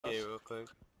real quick.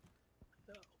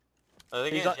 Are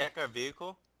they He's gonna on- jack our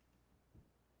vehicle?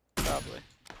 Probably.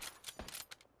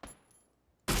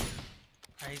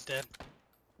 Alright, he's dead.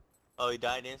 Oh, he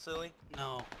died instantly?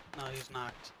 No, he's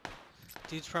knocked.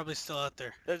 Dude's probably still out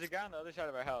there. There's a guy on the other side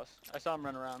of our house. I saw him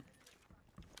run around.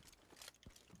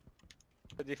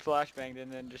 But he flashbanged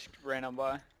and then just ran on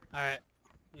by. Alright,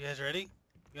 you guys ready?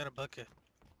 You got a bucket.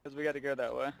 Cause we gotta go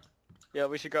that way. Yeah,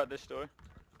 we should go out this door.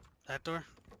 That door?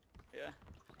 Yeah.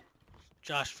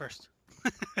 Josh first.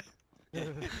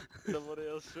 Somebody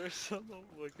else first. I'm not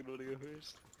fucking wanna go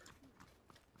first.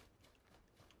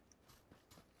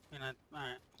 You're not.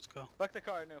 Alright, let's go. Fuck the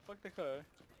car, no, fuck the car.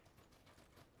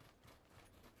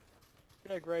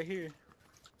 You're like right here.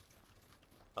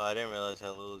 Oh, I didn't realize how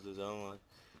little the zone was.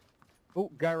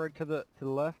 Oh, guy right to the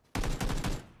left.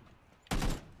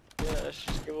 Yeah, let's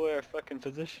just give away our fucking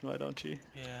position, why don't you?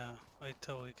 Yeah, wait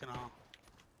till we can all.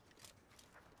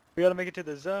 We gotta make it to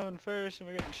the zone first and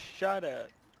we're getting shot at.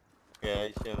 Yeah,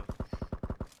 I see him.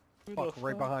 Who the Fuck,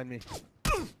 right fuck? behind me.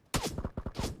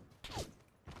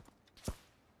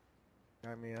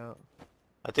 Got me out.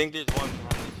 I think there's one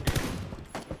behind this here.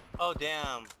 Oh,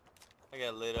 damn. I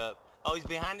got lit up. Oh, he's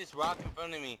behind this rock in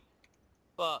front of me.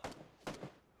 Fuck.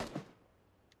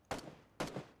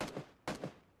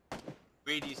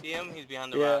 Reid, do you see him? He's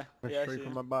behind the rock. Went Yeah, I straight see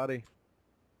from him. my body.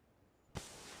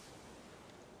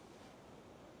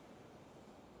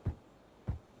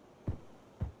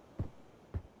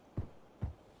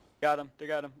 Got him, they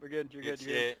got him. We're good, you're Good good,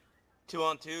 you're good. shit. 2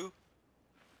 on 2?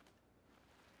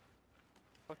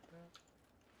 Fuck that.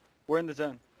 We're in the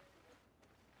zone.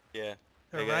 Yeah.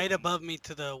 They're They got- right above me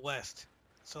to the west.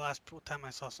 It's the last time I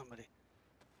saw somebody.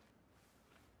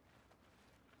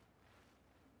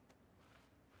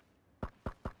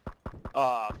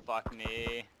 Oh, fuck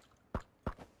me.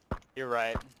 You're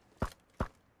right.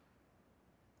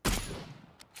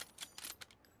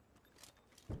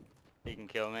 He can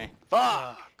kill me.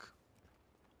 Fuck!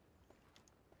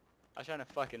 I was trying to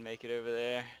fucking make it over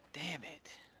there. Damn it.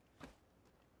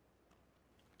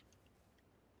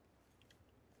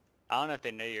 I don't know if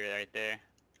they knew you were right there.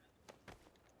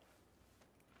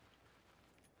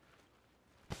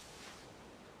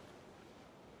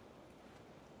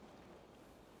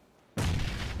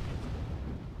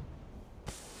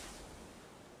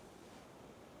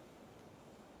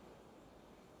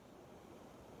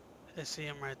 I see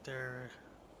him right there.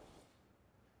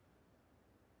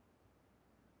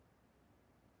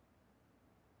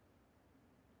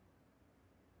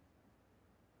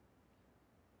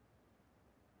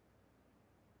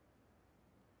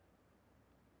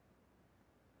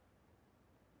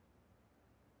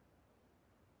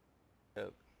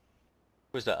 Yep.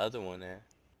 Where's the other one at?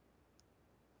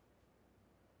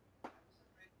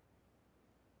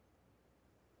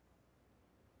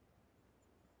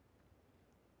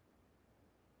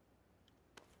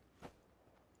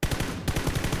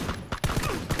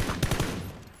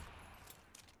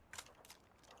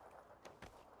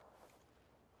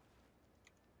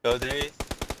 Oh, there he is.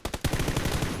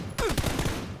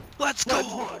 Let's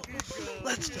go!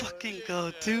 Let's fucking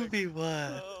go!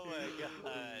 2v1! Oh my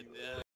god.